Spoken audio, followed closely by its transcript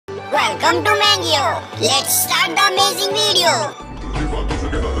Welcome to 𝐓𝐤𝐤𝐲. Let's start the amazing video.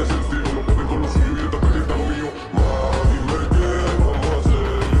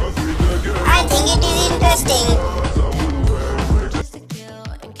 I think it is interesting.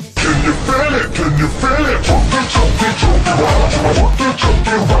 Can you feel it? Can you feel it? Chunky, wow.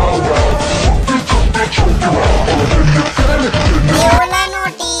 Wow, wow. Chunky, wow. Can you feel it? They all are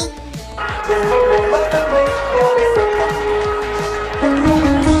naughty.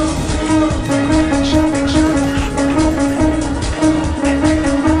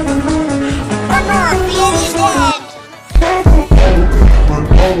 Oh no, Fear is dead.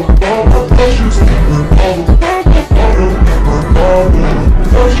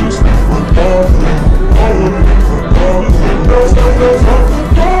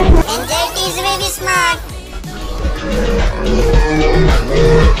 And that is very smart.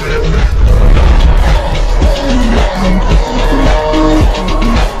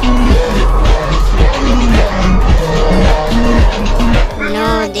 No,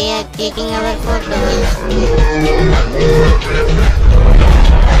 they are taking our photos.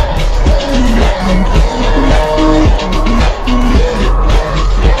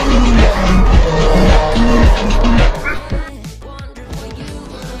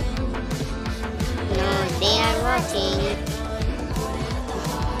 No, they are watching.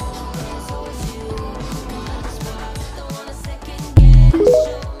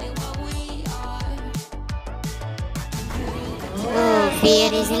 Oh, Fear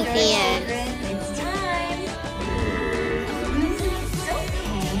is in fear. It's time. Okay.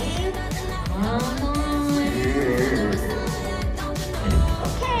 Come on.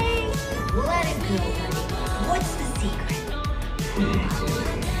 Okay. Let it go, honey. What's the secret?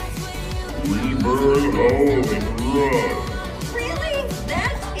 We burn hole and run. Really?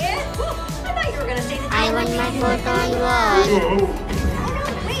 That's it? I thought you were gonna say that. I want my photo on wall. Oh. Oh no,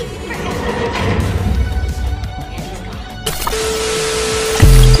 wait. And he's gone.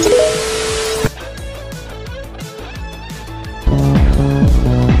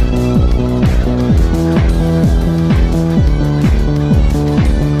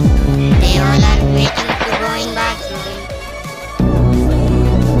 They all are waiting to go in bathroom.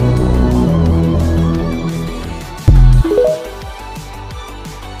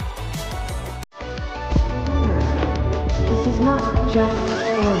 This is not just a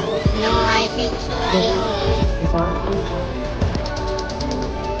story. No, I feel sorry. This is our future.